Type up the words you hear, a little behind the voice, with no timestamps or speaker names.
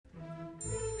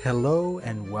Hello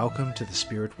and welcome to the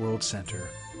Spirit World Center.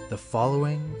 The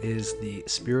following is the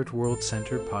Spirit World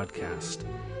Center podcast.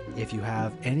 If you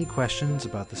have any questions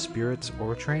about the spirits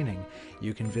or training,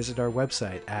 you can visit our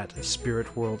website at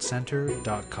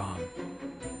spiritworldcenter.com.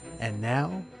 And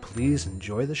now, please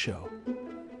enjoy the show.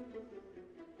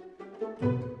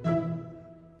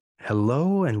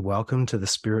 Hello and welcome to the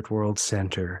Spirit World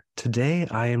Center. Today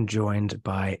I am joined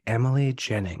by Emily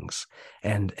Jennings,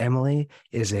 and Emily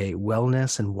is a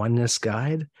wellness and oneness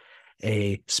guide,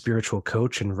 a spiritual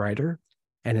coach and writer,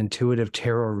 an intuitive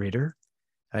tarot reader,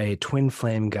 a twin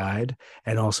flame guide,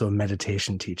 and also a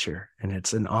meditation teacher. And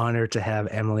it's an honor to have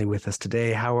Emily with us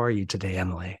today. How are you today,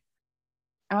 Emily?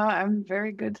 I'm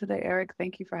very good today, Eric.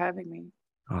 Thank you for having me.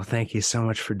 Oh, thank you so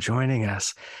much for joining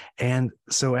us. And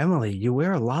so, Emily, you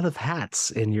wear a lot of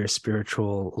hats in your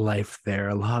spiritual life there,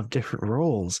 a lot of different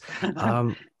roles.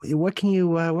 What can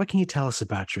you tell us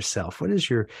about yourself? What is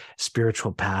your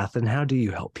spiritual path and how do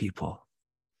you help people?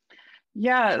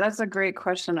 Yeah, that's a great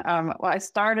question. Well, I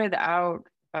started out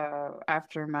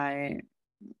after my,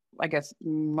 I guess,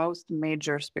 most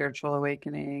major spiritual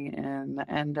awakening in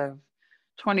the end of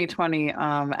 2020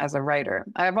 as a writer.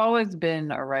 I've always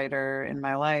been a writer in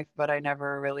my life, but I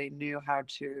never really knew how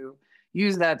to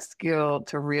use that skill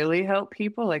to really help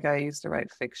people. Like I used to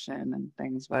write fiction and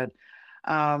things, but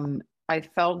I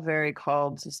felt very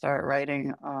called to start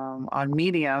writing on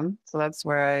Medium. So that's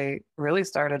where I really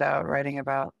started out writing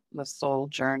about the soul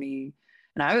journey.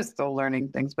 And I was still learning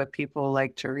things, but people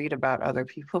like to read about other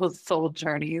people's soul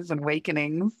journeys and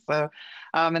awakenings. So,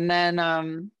 and then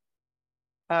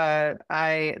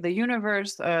the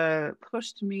universe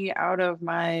pushed me out of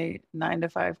my 9 to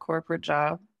 5 corporate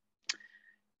job,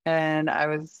 and I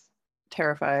was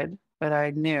terrified, but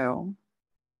I knew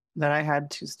that I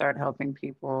had to start helping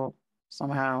people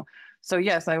somehow. So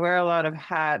yes, I wear a lot of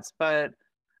hats, but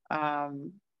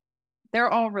um, they're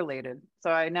all related. So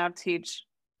I now teach.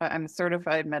 I'm a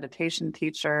certified meditation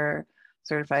teacher,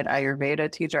 certified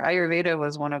Ayurveda teacher. Ayurveda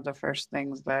was one of the first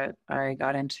things that I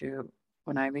got into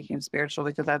when I became spiritual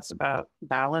because that's about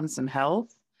balance and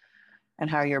health and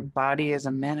how your body is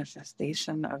a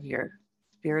manifestation of your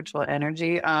spiritual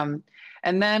energy. And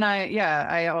then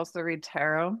I also read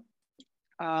tarot.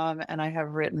 And I have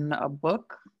written a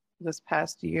book this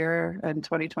past year in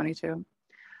 2022.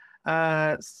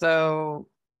 So,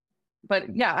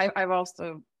 but yeah, I've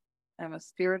also am a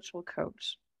spiritual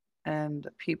coach, and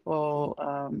people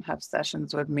have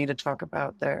sessions with me to talk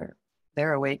about their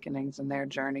awakenings and their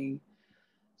journey.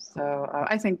 So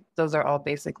I think those are all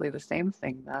basically the same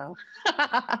thing, though.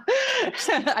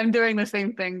 I'm doing the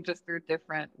same thing just through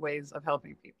different ways of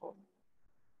helping people.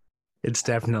 It's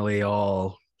definitely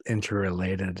all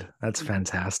interrelated. That's Mhm.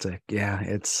 fantastic. Yeah,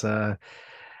 it's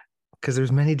because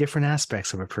there's many different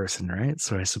aspects of a person, right?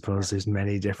 So I Yeah. suppose there's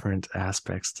many different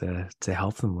aspects to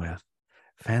help them with.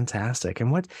 Fantastic.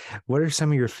 And what are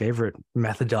some of your favorite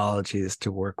methodologies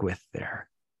to work with there?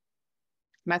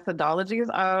 Methodologies.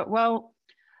 Well,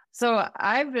 so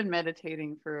I've been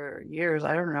meditating for years.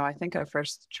 I don't know. I think I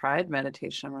first tried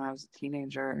meditation when I was a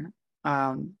teenager.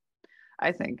 Um,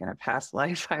 I think in a past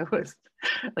life I was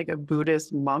like a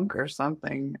Buddhist monk or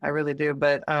something. I really do.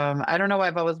 But I don't know why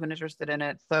I've always been interested in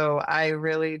it. So I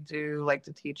really do like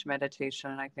to teach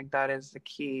meditation. And I think that is the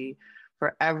key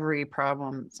for every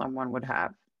problem someone would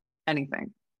have,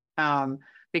 anything. Um,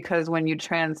 because when you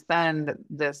transcend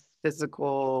this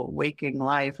physical waking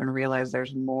life and realize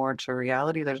there's more to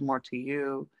reality, there's more to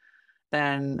you,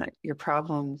 then your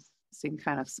problems seem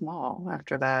kind of small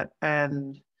after that.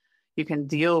 And you can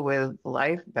deal with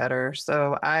life better.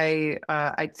 So I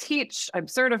teach, I'm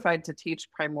certified to teach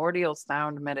primordial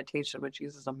sound meditation, which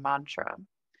uses a mantra,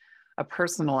 a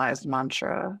personalized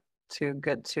mantra to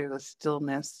get to a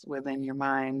stillness within your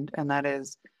mind. And that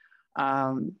is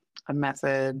um, a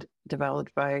method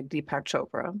developed by Deepak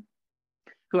Chopra,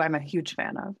 who I'm a huge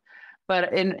fan of.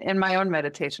 But in my own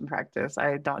meditation practice,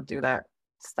 I don't do that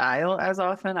style as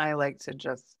often. I like to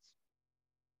just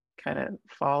kind of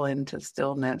fall into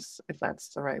stillness, if that's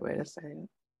the right way to say it.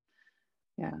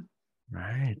 Yeah.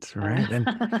 Right, right. And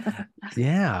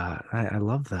yeah, I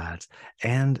love that.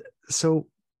 And so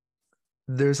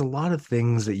there's a lot of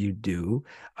things that you do.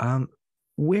 Um,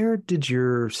 where did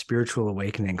your spiritual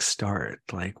awakening start?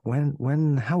 Like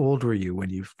how old were you when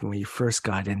you first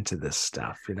got into this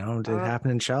stuff? You know, did it Oh,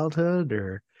 happen in childhood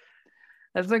or?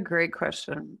 that's a great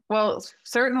question. Well,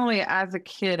 certainly as a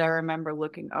kid, I remember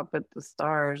looking up at the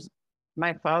stars.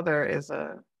 My father is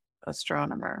a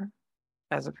astronomer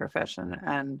as a profession,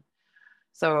 and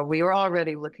so we were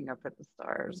already looking up at the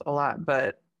stars a lot.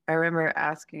 But I remember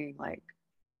asking, like,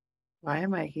 why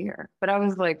am I here? But I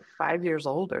was like 5 years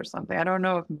old or something. I don't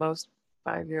know if most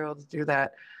 5-year-olds do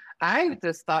that. I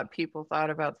just thought people thought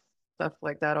about stuff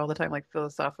like that all the time, like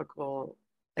philosophical,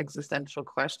 existential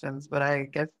questions, but I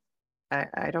guess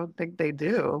I don't think they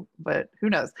do, but who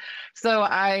knows? So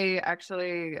I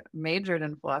actually majored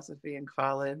in philosophy in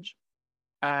college.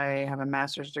 I have a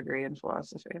master's degree in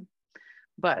philosophy.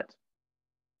 But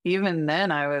even then,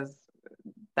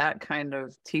 that kind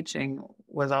of teaching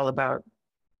was all about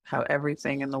how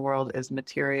everything in the world is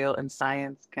material and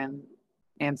science can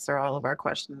answer all of our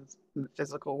questions in the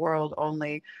physical world.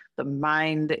 Only the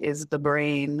mind is the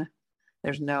brain.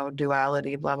 There's no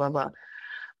duality, blah, blah, blah.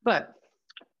 But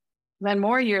then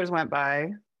more years went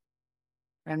by,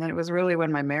 and then it was really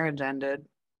when my marriage ended.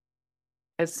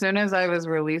 As soon as I was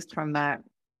released from that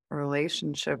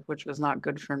relationship, which was not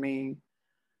good for me,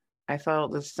 I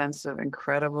felt this sense of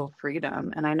incredible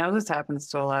freedom. And I know this happens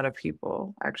to a lot of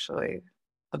people, actually.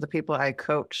 Of the people I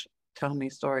coach tell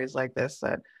me stories like this,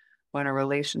 that when a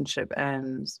relationship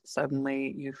ends,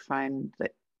 suddenly you find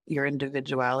that your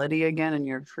individuality again and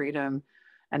your freedom.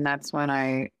 And that's when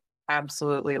I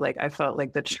absolutely like I felt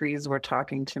like the trees were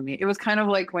talking to me. It was kind of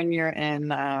like when you're in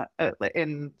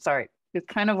sorry, it's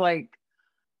kind of like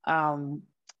um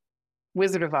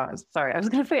Wizard of Oz. Sorry, I was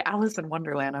gonna say Alice in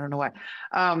Wonderland. I don't know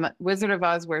why. Wizard of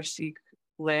Oz, where she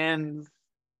lands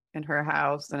in her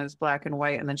house and it's black and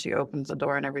white, and then she opens the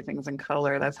door and everything's in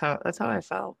color. That's how I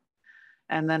felt.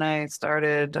 And then I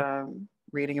started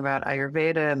reading about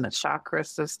Ayurveda and the chakra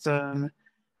system.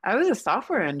 I was a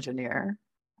software engineer.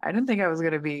 I didn't think I was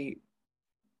going to be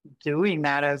doing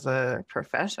that as a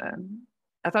profession.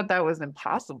 I thought that was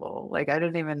impossible. Like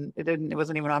it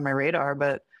wasn't even on my radar.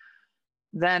 But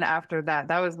then after that,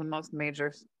 that was the most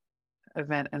major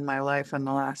event in my life in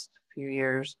the last few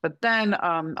years. But then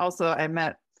also I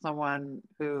met someone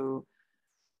who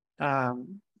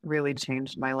really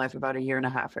changed my life about a year and a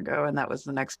half ago, and that was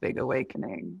the next big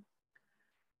awakening.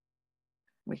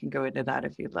 We can go into that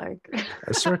if you'd like.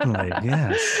 Certainly,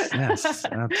 yes, yes.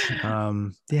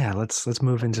 Yeah, let's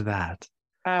move into that.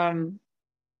 um,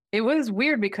 it was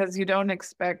weird because you don't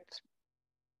expect,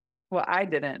 well, I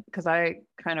didn't, because I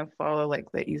kind of follow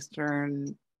like the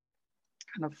Eastern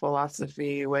kind of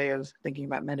philosophy way of thinking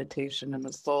about meditation and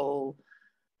the soul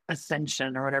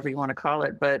ascension or whatever you want to call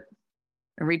it. But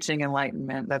reaching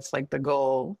enlightenment, that's like the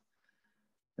goal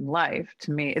in life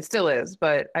to me. It still is,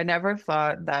 but I never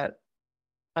thought that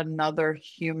another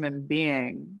human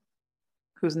being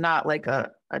who's not like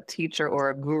a teacher or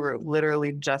a guru,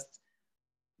 literally just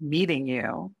meeting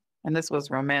you, and this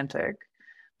was romantic,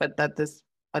 but that this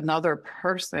another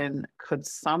person could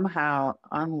somehow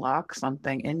unlock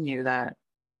something in you that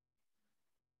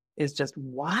is just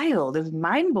wild, is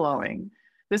mind blowing.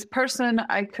 This person,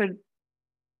 I could,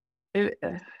 it,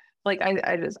 like,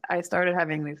 I started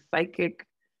having these psychic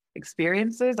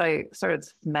experiences. I started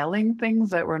smelling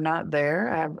things that were not there.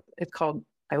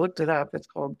 I looked it up. It's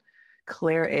called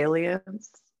clairalience.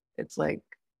 It's like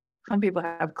some people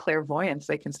have clairvoyance.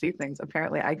 They can see things.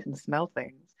 Apparently, I can smell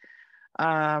things.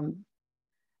 Um,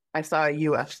 I saw a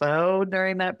UFO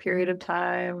during that period of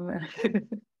time.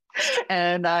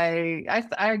 And I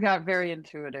got very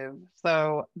intuitive.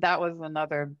 So that was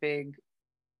another big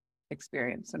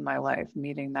experience in my life,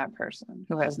 meeting that person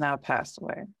who has now passed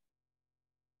away.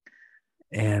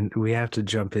 And we have to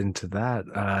jump into that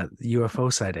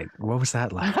UFO sighting. What was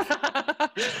that like?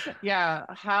 Yeah,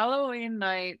 Halloween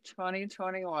night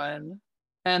 2021.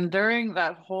 And during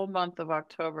that whole month of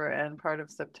October and part of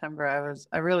September,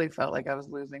 I really felt like I was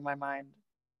losing my mind.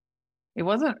 It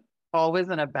wasn't always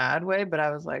in a bad way, but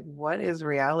I was like, what is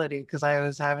reality? Because I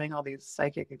was having all these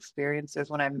psychic experiences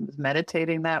when I was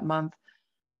meditating that month.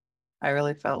 I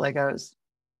really felt like I was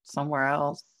somewhere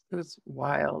else. It was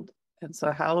wild. And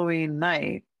so Halloween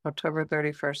night, October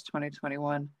 31st,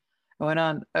 2021, I went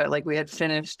on, like we had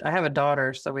finished, I have a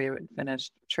daughter, so we had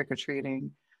finished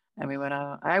trick-or-treating and we went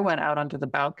out. I went out onto the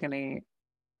balcony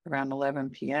around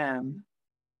 11 p.m.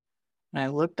 and I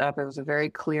looked up. It was a very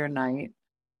clear night.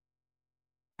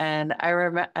 And I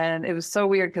remember, and it was so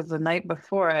weird because the night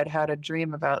before I'd had a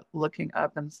dream about looking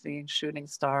up and seeing shooting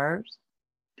stars.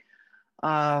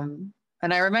 And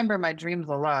I remember my dreams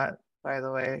a lot, by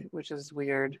the way, which is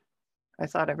weird. I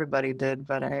thought everybody did,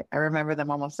 but I remember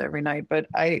them almost every night. But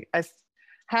I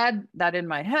had that in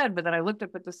my head, but then I looked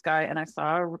up at the sky and I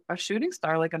saw a shooting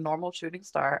star, like a normal shooting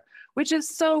star, which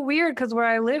is so weird because where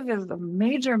I live is a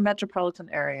major metropolitan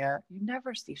area. You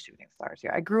never see shooting stars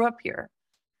here. I grew up here.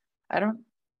 I don't,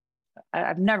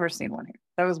 I've never seen one here.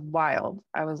 That was wild.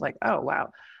 I was like, oh,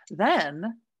 wow.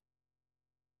 Then,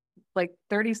 like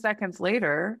 30 seconds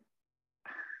later,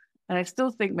 and I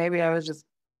still think maybe I was just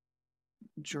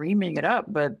dreaming it up,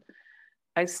 but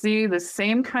I see the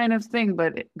same kind of thing,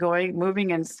 but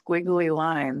moving in squiggly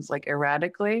lines, like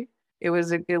erratically. It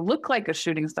looked like a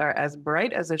shooting star, as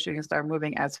bright as a shooting star,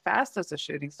 moving as fast as a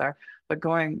shooting star, but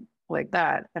going like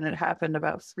that. And it happened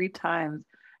about 3 times.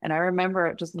 And I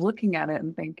remember just looking at it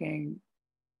and thinking,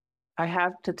 I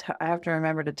have to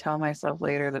remember to tell myself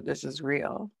later that this is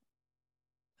real,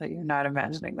 that you're not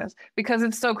imagining this because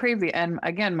it's so crazy. And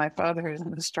again, my father is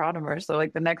an astronomer. So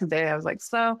like the next day I was like,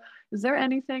 so is there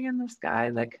anything in the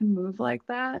sky that can move like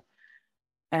that?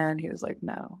 And he was like,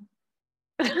 no.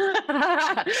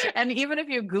 And even if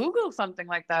you Google something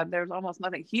like that, there's almost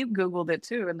nothing. He Googled it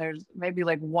too. And there's maybe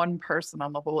like one person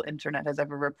on the whole internet has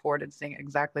ever reported seeing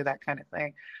exactly that kind of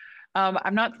thing.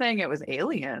 I'm not saying it was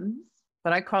aliens,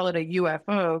 but I call it a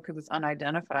UFO because it's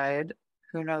unidentified.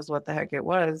 Who knows what the heck it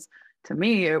was? To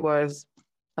me, it was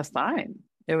a sign.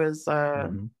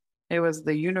 Mhm. It was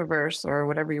the universe or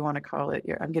whatever you want to call it.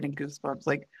 I'm getting goosebumps.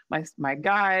 Like my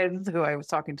guides, who I was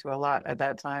talking to a lot at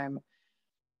that time.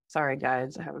 Sorry,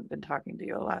 guides, I haven't been talking to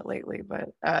you a lot lately,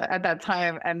 but at that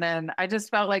time, and then I just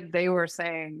felt like they were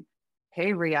saying,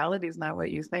 "Hey, reality is not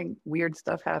what you think. Weird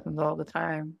stuff happens all the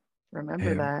time.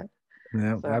 Remember Yeah, that."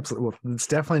 yeah, So absolutely. Well, it's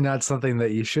definitely not something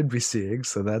that you should be seeing.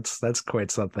 So that's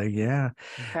quite something. Yeah.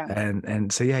 yeah.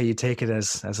 And so yeah, you take it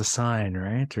as a sign,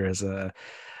 right? Or as a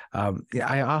yeah,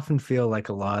 I often feel like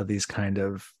a lot of these kind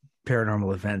of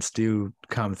paranormal events do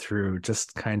come through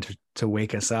just kind of to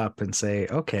wake us up and say,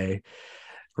 okay,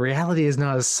 reality is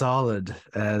not as solid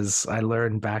as I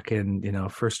learned back in,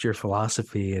 first year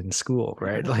philosophy in school,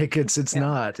 right? Like it's Yeah.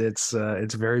 not. It's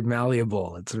very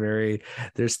malleable.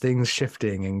 There's things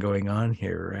shifting and going on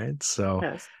here, right? So,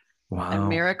 Yes. And wow.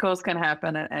 miracles can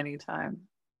happen at any time.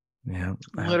 Yeah,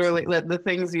 Literally, absolutely. the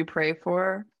things you pray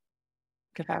for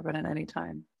could happen at any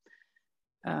time.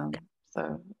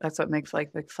 So that's what makes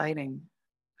life exciting.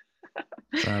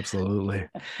 Absolutely.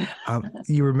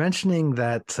 You were mentioning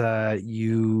that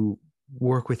you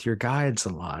work with your guides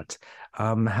a lot.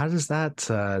 How does that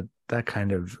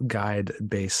kind of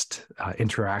guide-based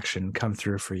interaction come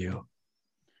through for you?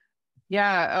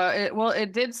 Yeah,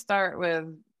 it did start with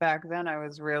back then I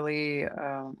was really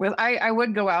I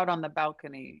would go out on the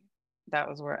balcony. That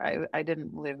was where I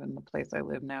didn't live in the place I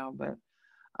live now, but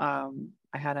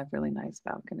I had a really nice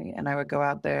balcony and I would go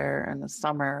out there in the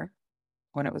summer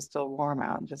when it was still warm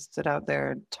out and just sit out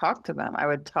there and talk to them. I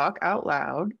would talk out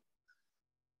loud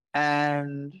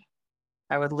and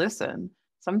I would listen.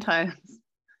 Sometimes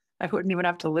I wouldn't even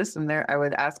have to listen there. I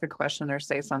would ask a question or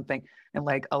say something, and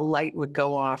like a light would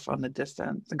go on in the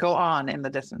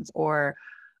distance, or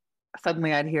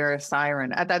suddenly I'd hear a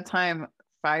siren. At that time,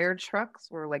 fire trucks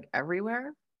were like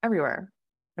everywhere,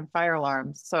 and fire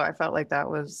alarms. So I felt like that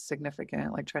was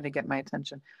significant, like trying to get my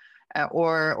attention.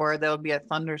 Or there would be a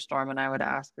thunderstorm, and I would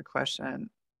ask a question,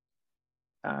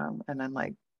 and then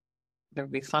like there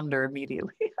would be thunder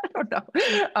immediately. I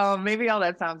don't know. Maybe all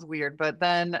that sounds weird, but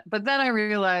then I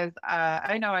realized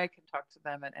I know I can talk to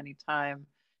them at any time,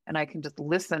 and I can just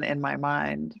listen in my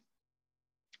mind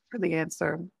for the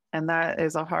answer. And that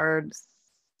is a hard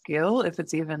skill, if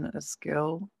it's even a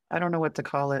skill. I don't know what to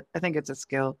call it. I think it's a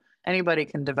skill. Anybody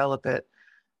can develop it,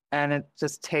 and it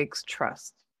just takes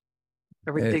trust,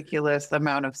 a It, ridiculous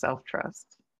amount of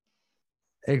self-trust.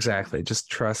 exactly. Just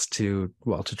to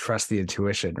trust the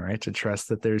intuition, right? To trust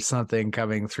that there's something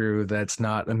coming through that's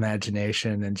not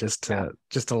imagination and just Yeah.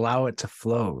 to allow it to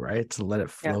flow, right? To let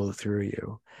it flow Yes. through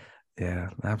you. Yeah,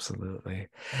 absolutely.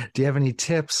 Do you have any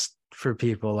tips for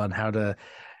people on how to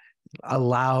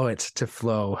allow it to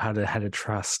flow, how to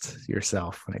trust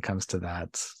yourself when it comes to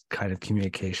that kind of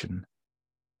communication?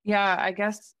 Yeah, I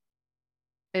guess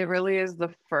it really is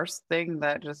the first thing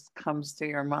that just comes to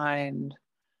your mind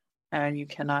and you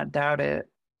cannot doubt it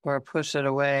or push it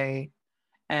away.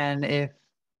 And if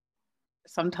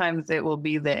sometimes it will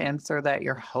be the answer that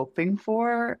you're hoping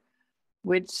for,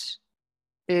 which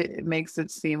it makes it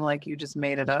seem like you just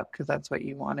made it up because that's what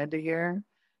you wanted to hear.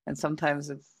 And sometimes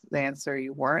it's the answer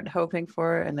you weren't hoping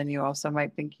for. And then you also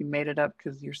might think you made it up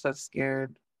because you're so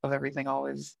scared of everything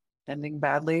always ending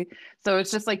badly. So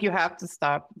it's just like you have to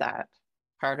stop that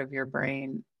part of your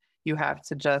brain. You have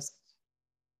to just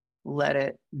let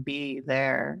it be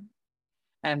there.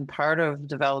 And part of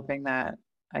developing that,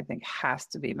 I think, has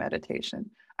to be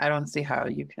meditation. I don't see how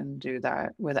you can do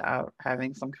that without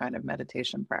having some kind of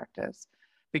meditation practice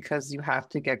because you have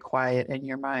to get quiet in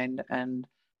your mind and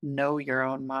know your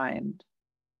own mind.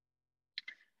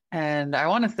 And I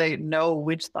want to say, know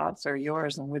which thoughts are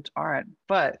yours and which aren't,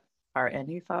 but are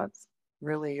any thoughts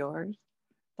really yours?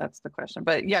 That's the question.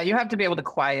 But yeah, you have to be able to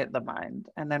quiet the mind,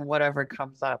 and then whatever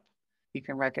comes up, you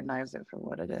can recognize it for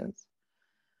what it is.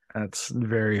 That's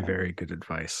very, Yeah. very good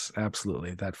advice.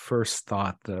 Absolutely. That first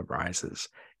thought that arises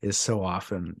is so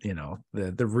often,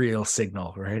 the real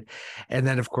signal, right? And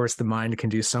then, of course, the mind can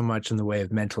do so much in the way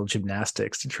of mental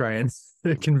gymnastics to try and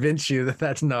convince you that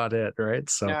that's not it, right?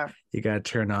 So Yeah. you got to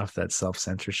turn off that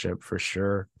self-censorship for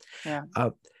sure. Yeah.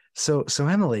 Uh, so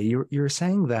Emily, you were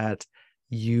saying that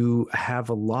you have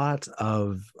a lot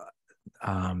of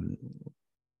um,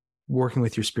 working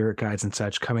with your spirit guides and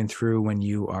such coming through when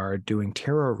you are doing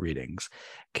tarot readings.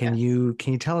 Can Yes. you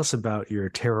tell us about your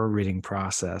tarot reading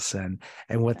process and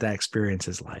what that Yes. experience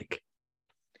is like?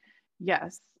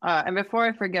 Yes. And before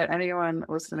I forget, anyone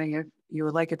listening, if you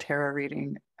would like a tarot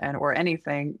reading and or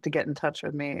anything to get in touch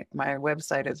with me, my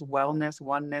website is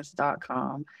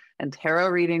wellnessoneness.com. And tarot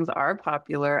readings are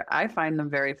popular. I find them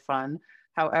very fun.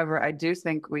 However, I do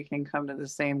think we can come to the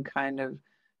same kind of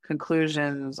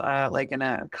conclusions like in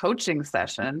a coaching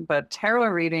session. But tarot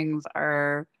readings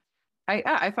are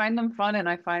I find them fun and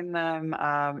I find them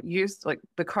used like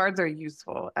the cards are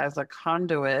useful as a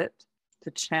conduit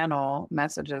to channel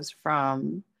messages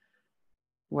from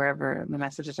wherever the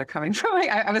messages are coming from.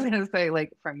 I was going to say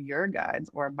like from your guides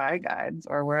or my guides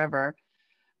or wherever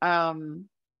um,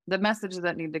 the messages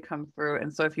that need to come through.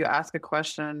 And so if you ask a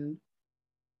question,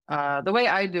 the way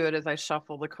I do it is I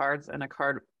shuffle the cards and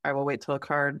I will wait till a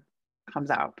card comes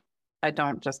out. I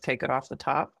don't just take it off the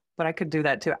top, but I could do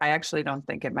that too. I actually don't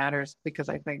think it matters because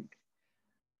I think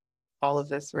all of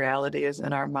this reality is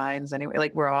in our minds anyway.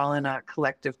 Like we're all in a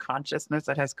collective consciousness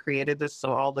that has created this.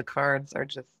 So all the cards are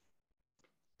just,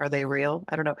 are they real?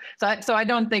 I don't know. So I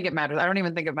don't think it matters. I don't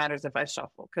even think it matters if I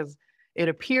shuffle because it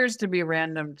appears to be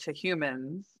random to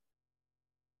humans,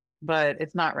 but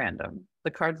it's not random.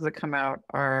 The cards that come out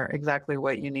are exactly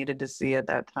what you needed to see at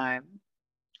that time.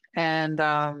 And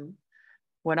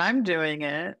when I'm doing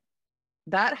it,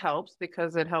 that helps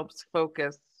because it helps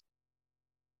focus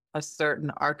a certain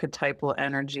archetypal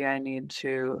energy I need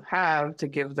to have to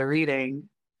give the reading.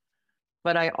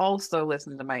 But I also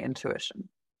listen to my intuition.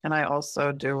 And I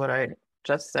also do what I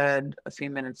just said a few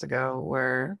minutes ago,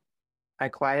 where I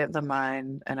quiet the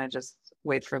mind and I just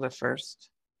wait for the first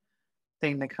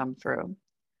thing to come through.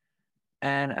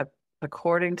 And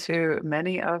according to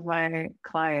many of my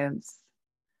clients,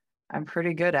 I'm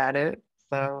pretty good at it.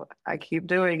 So I keep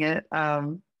doing it.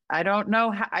 I don't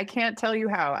know how, I can't tell you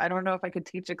how. I don't know if I could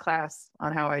teach a class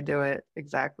on how I do it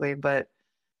exactly, but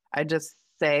I just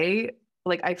say,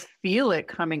 like, I feel it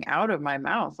coming out of my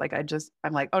mouth.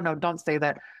 I'm like, oh no, don't say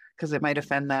that because it might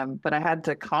offend them. But I had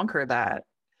to conquer that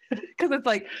because it's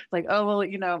like, oh,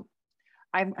 well,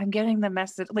 I'm getting the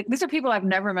message. Like, these are people I've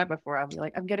never met before. I'll be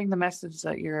like, I'm getting the message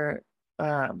that your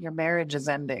marriage is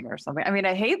ending or something. I mean,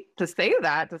 I hate to say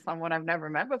that to someone I've never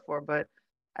met before, but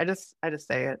I just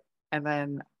say it. And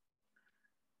then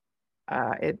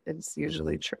it's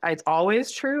usually true. It's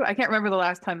always true. I can't remember the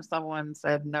last time someone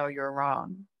said, no, you're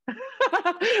wrong.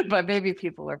 But maybe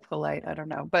people are polite. I don't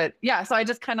know. But yeah, so I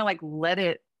just kind of like let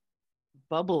it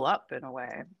bubble up in a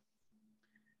way.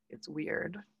 It's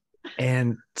weird.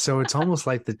 And so it's almost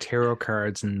like the tarot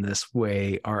cards in this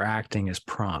way are acting as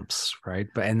prompts, right?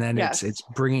 But and then it's Yes.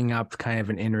 bringing up kind of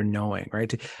an inner knowing,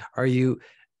 right? Are you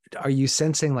are you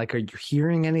sensing like are you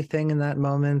hearing anything in that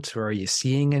moment, or are you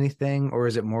seeing anything, or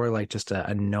is it more like just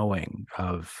a knowing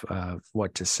of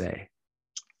what to say?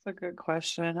 It's a good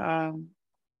question.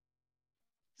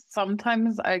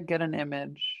 Sometimes I get an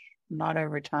image, not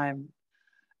every time.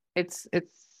 It's it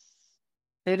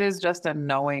is just a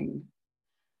knowing,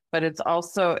 but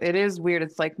it is weird.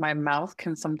 It's like my mouth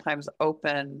can sometimes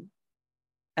open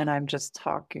and I'm just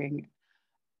talking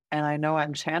and I know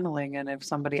I'm channeling. And if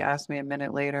somebody asked me a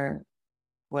minute later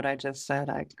what I just said,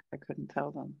 I couldn't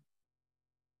tell them.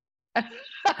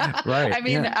 Right. I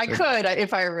mean, Yeah. I could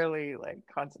if I really like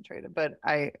concentrated, but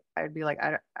I'd be like,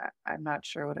 I'm not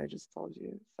sure what I just told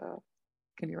you. So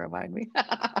can you remind me?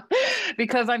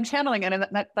 Because I'm channeling, and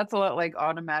that's a lot like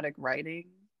automatic writing.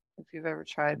 If you've ever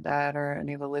tried that, or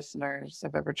any of the listeners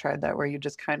have ever tried that, where you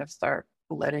just kind of start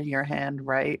letting your hand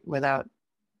write without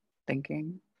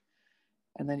thinking,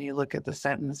 and then you look at the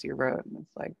sentence you wrote, and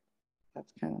it's like,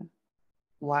 that's kind of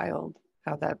wild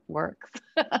how that works.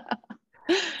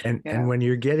 And Yeah. when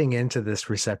you're getting into this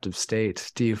receptive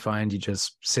state, do you find you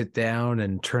just sit down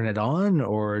and turn it on,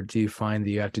 or do you find that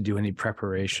you have to do any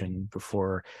preparation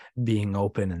before being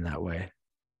open in that way?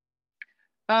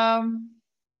 Um,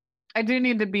 I do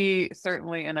need to be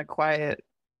certainly in a quiet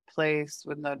place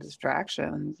with no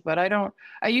distractions, but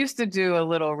I used to do a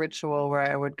little ritual where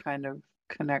I would kind of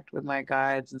connect with my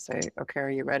guides and say, okay, are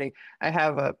you ready? I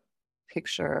have a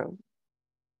picture of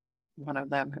one of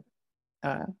them.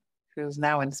 Uh, who's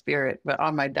now in spirit, but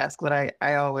on my desk that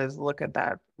I always look at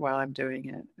that while I'm doing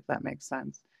it, if that makes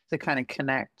sense, to kind of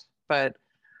connect. But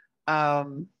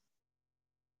um,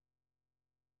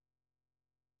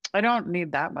 I don't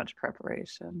need that much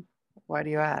preparation. Why do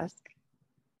you ask?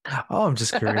 Oh, I'm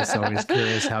just curious, always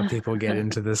curious how people get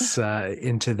into this,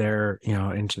 into their,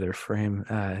 into their frame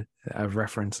of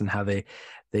reference and how they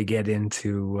get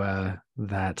into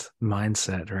that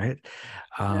mindset, right?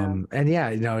 Yeah, And yeah,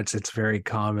 it's very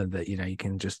common that, you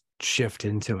can just shift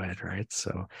into it, right?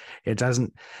 So it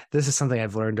doesn't, this is something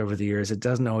I've learned over the years. It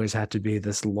doesn't always have to be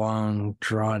this long,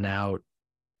 drawn out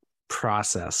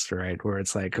process, right? Where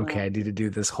it's like, yeah, okay, I need to do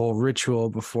this whole ritual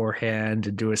beforehand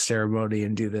and do a ceremony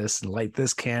and do this and light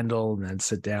this candle and then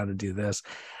sit down and do this.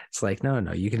 It's like, no,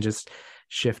 no, you can just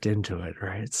shift into it,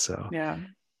 right? So, yeah,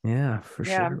 yeah, for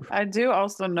yeah. sure. I do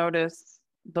also notice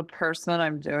the person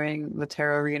I'm doing the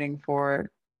tarot reading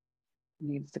for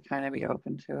needs to kind of be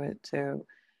open to it too.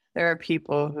 There are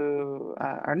people who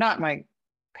are not my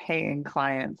paying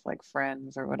clients, like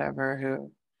friends or whatever, who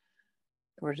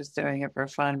were just doing it for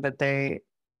fun, but they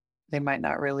might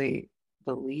not really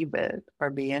believe it or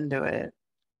be into it.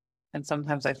 And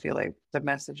sometimes I feel like the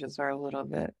messages are a little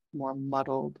bit more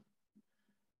muddled.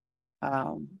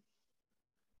 Um,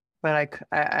 but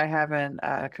I haven't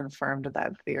confirmed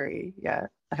that theory yet.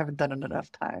 I haven't done it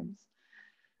enough times.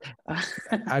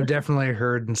 I've definitely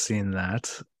heard and seen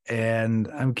that. And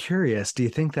Yeah. I'm curious, do you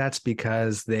think that's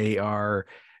because they are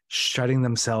shutting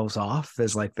themselves off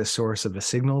as like the source of a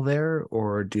signal there?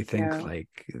 Or do you think Yeah,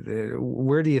 like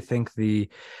where do you think the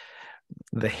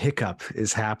hiccup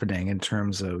is happening in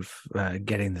terms of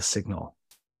getting the signal?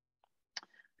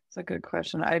 it's a good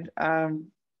question.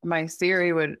 My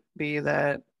theory would be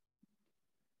that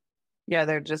yeah,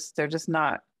 they're just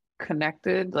not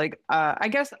connected. Like I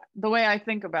guess the way I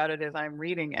think about it is I'm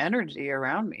reading energy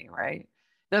around me, right?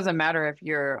 Doesn't matter if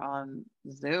you're on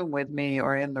Zoom with me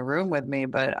or in the room with me,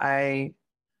 but I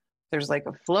there's like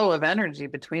a flow of energy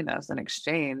between us, an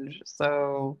exchange.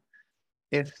 So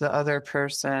if the other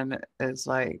person is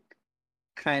like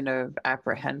kind of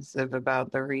apprehensive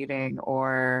about the reading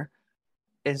or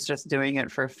is just doing it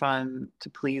for fun to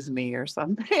please me or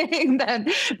something,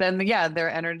 then yeah, their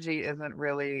energy isn't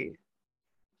really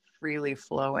freely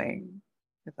flowing,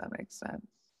 if that makes sense.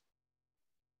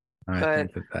 I But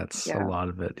think that that's a yeah, lot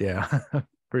of it. Yeah,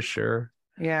 for sure.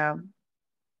 yeah.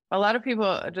 A lot of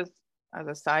people, just as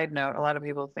a side note, a lot of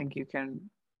people think you can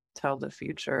tell the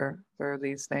future through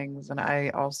these things. And I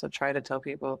also try to tell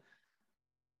people,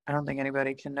 I don't think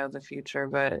anybody can know the future,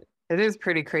 but it is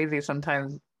pretty crazy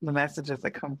sometimes the messages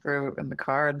that come through in the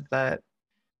cards that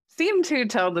seem to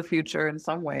tell the future in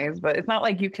some ways, but it's not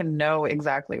like you can know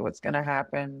exactly what's going to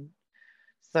happen.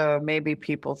 So maybe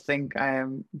people think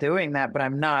I'm doing that, but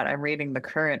I'm not. I'm reading the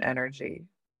current energy,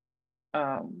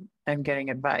 and getting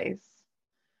advice.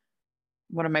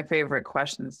 One of my favorite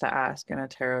questions to ask in a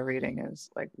tarot reading is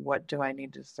like, what do I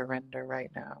need to surrender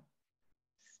right now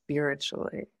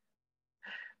spiritually?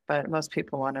 But most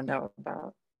people want to know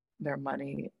about their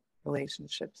money,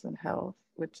 relationships, and health,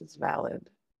 which is valid.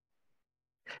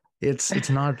 It's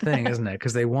an odd thing, isn't it?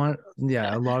 Because they want,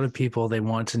 yeah, a lot of people they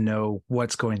want to know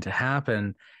what's going to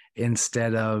happen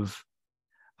instead of,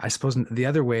 I suppose the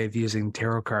other way of using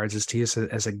tarot cards is to use it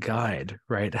as a guide,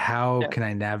 right? How Yeah. can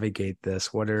I navigate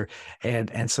this? What are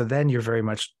and so then you're very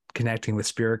much connecting with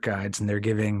spirit guides and they're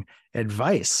giving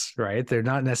advice, right? They're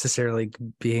not necessarily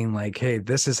being like, hey,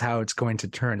 this is how it's going to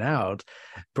turn out,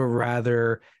 but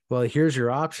rather, well, here's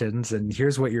your options and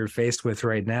here's what you're faced with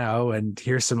right now, and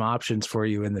here's some options for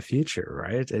you in the future,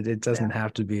 right? It doesn't Yeah.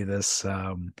 have to be this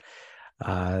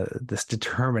this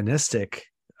deterministic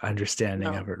understanding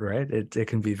of No. it, right? It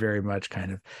can be very much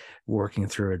kind of working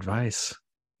through advice.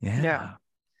 Yeah. Yeah.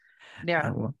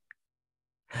 Yeah.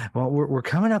 Well, we're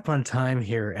coming up on time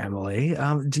here, Emily.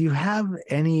 Do you have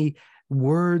any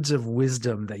words of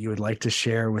wisdom that you would like to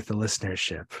share with the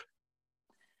listenership?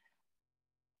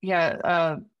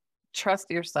 Yeah.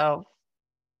 Trust yourself.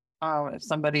 If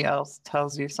somebody else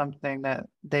tells you something that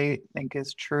they think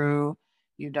is true,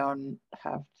 you don't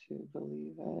have to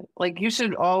believe it. Like you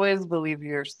should always believe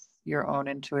your own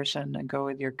intuition and go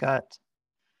with your gut.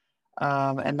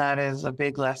 And that is a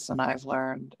big lesson I've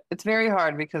learned. It's very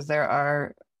hard because there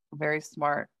are very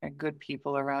smart and good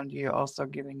people around you also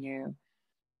giving you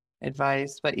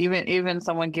advice. But even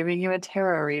someone giving you a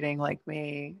tarot reading like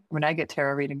me, I mean, I get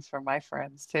tarot readings from my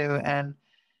friends too, and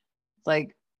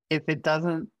like if it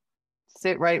doesn't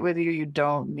sit right with you, you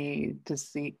don't need to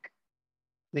seek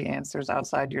the answers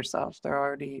outside yourself. They're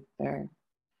already there.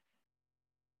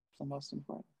 It's the most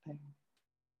important thing.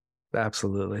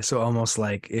 Absolutely. So almost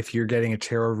like if you're getting a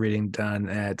tarot reading done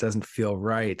and it doesn't feel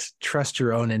right, trust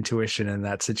your own intuition in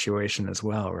that situation as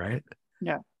well, right?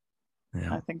 Yeah,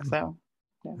 Yeah. I think so.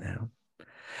 Yeah. Yeah.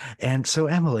 And so,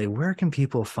 Emily, where can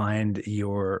people find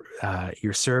your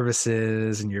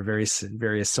services and your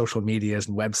various social medias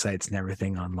and websites and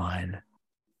everything online?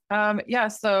 Yeah,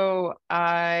 so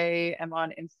I am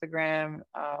on Instagram.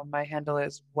 My handle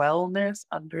is wellness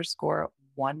underscore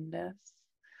oneness.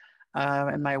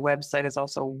 And my website is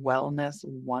also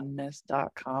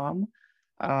wellnessoneness.com.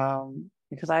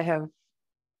 Because I've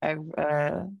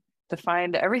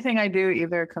defined everything I do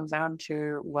either comes down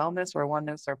to wellness or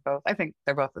oneness or both. I think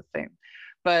they're both the same.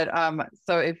 But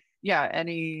so if yeah,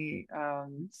 any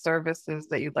services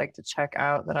that you'd like to check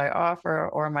out that I offer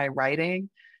or my writing,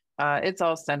 it's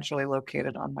all centrally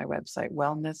located on my website,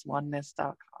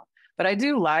 wellnessoneness.com. But I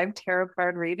do live tarot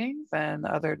card readings and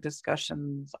other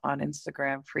discussions on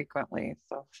Instagram frequently.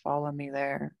 So follow me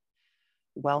there,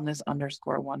 wellness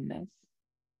underscore oneness.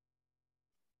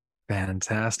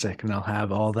 Fantastic. And I'll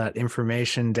have all that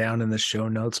information down in the show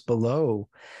notes below.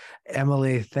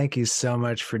 Emily, thank you so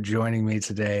much for joining me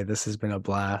today. This has been a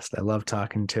blast. I love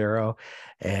talking tarot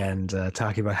and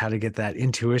talking about how to get that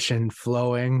intuition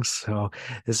flowing. So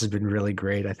this has been really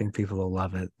great. I think people will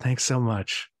love it. Thanks so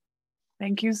much.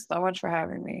 Thank you so much for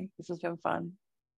having me. This has been fun.